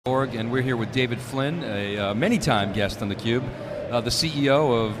Org, and we're here with David Flynn, a many-time guest on theCUBE, the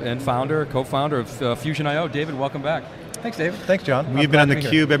CEO and founder, co-founder of FusionIO. David, welcome back. Thanks, David. Thanks, John. You've been on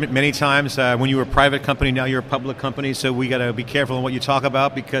theCUBE many times. When you were a private company, now you're a public company, so we got to be careful in what you talk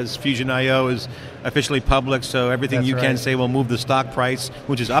about because FusionIO is officially public, so everything you can say will move the stock price,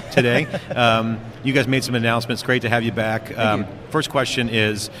 which is up today. You guys made some announcements. Great to have you back. Thank you. First question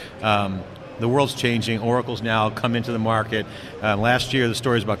is, the world's changing. Oracle's now come into the market. Last year, the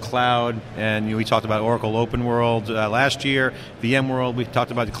story is about cloud, and we talked about Oracle Open World. Last year, VMworld, we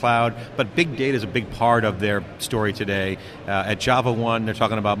talked about the cloud, but big data is a big part of their story today. At Java 1, they're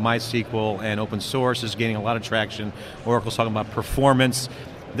talking about MySQL, and open source is gaining a lot of traction. Oracle's talking about performance.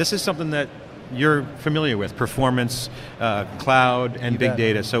 This is something that you're familiar with, performance, cloud, and big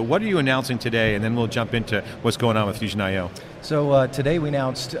data. So what are you announcing today, and then we'll jump into what's going on with FusionIO. So today we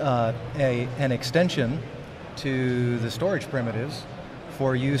announced an extension to the storage primitives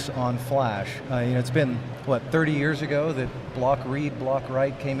for use on Flash. It's been, 30 years ago that block read, block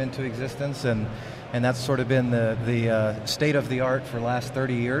write came into existence, and that's sort of been the state of the art for the last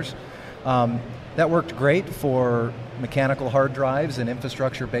 30 years. That worked great for mechanical hard drives and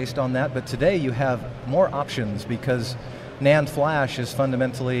infrastructure based on that, but today you have more options because NAND flash is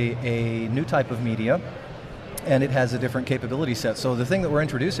fundamentally a new type of media, and it has a different capability set. So the thing that we're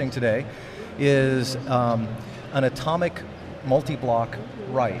introducing today is an atomic multi-block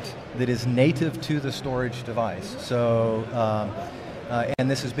write that is native to the storage device. So, and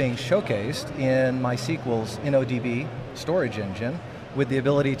this is being showcased in MySQL's InnoDB storage engine with the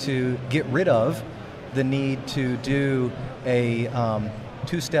ability to get rid of the need to do a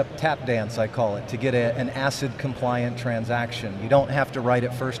two-step tap dance, I call it, to get an ACID compliant transaction. You don't have to write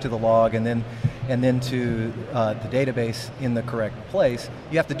it first to the log and then to the database in the correct place.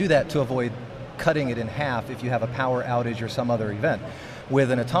 You have to do that to avoid cutting it in half if you have a power outage or some other event.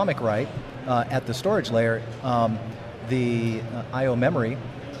 With an atomic write at the storage layer, the I/O memory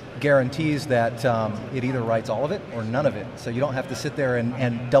guarantees that it either writes all of it or none of it, so you don't have to sit there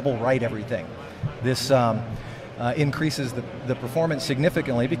and double write everything. This increases the performance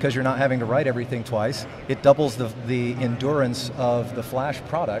significantly because you're not having to write everything twice. It doubles the endurance of the flash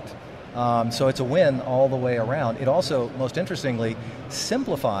product, so it's a win all the way around. It also, most interestingly,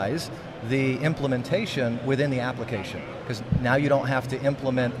 simplifies the implementation within the application, because now you don't have to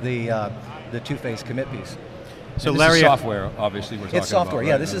implement the two-phase commit piece. So Larry, this is software, obviously, we're talking about. It's software,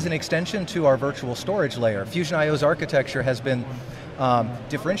 yeah. This is an extension to our virtual storage layer. FusionIO's architecture has been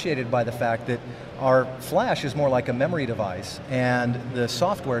differentiated by the fact that our flash is more like a memory device, and the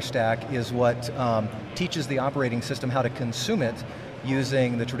software stack is what teaches the operating system how to consume it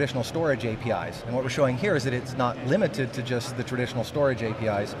using the traditional storage APIs. And what we're showing here is that it's not limited to just the traditional storage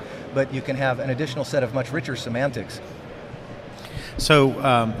APIs, but you can have an additional set of much richer semantics. So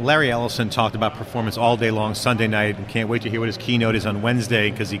Larry Ellison talked about performance all day long Sunday night, and can't wait to hear what his keynote is on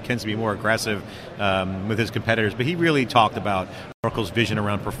Wednesday because he tends to be more aggressive with his competitors. But he really talked about Oracle's vision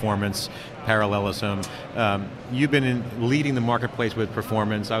around performance, parallelism. You've been leading the marketplace with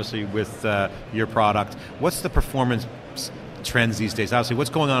performance, obviously with your product. What's the performance trends these days? Obviously, what's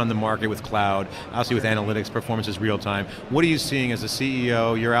going on in the market with cloud, obviously with analytics, performance is real time. What are you seeing as a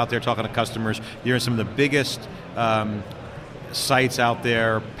CEO? You're out there talking to customers. You're in some of the biggest sites out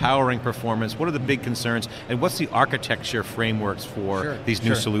there powering performance. What are the big concerns, and what's the architecture frameworks for these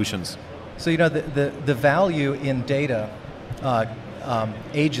new solutions? So the value in data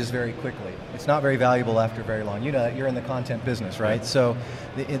ages very quickly. It's not very valuable after very long. You know that, you're in the content business, right? So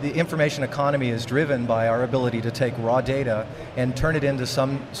the information economy is driven by our ability to take raw data and turn it into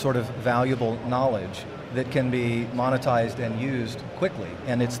some sort of valuable knowledge that can be monetized and used quickly.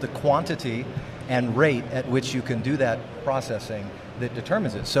 And it's the quantity and rate at which you can do that processing that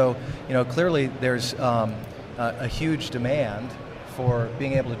determines it. So, clearly there's a huge demand for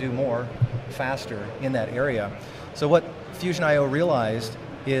being able to do more faster in that area. So what FusionIO realized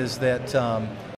is that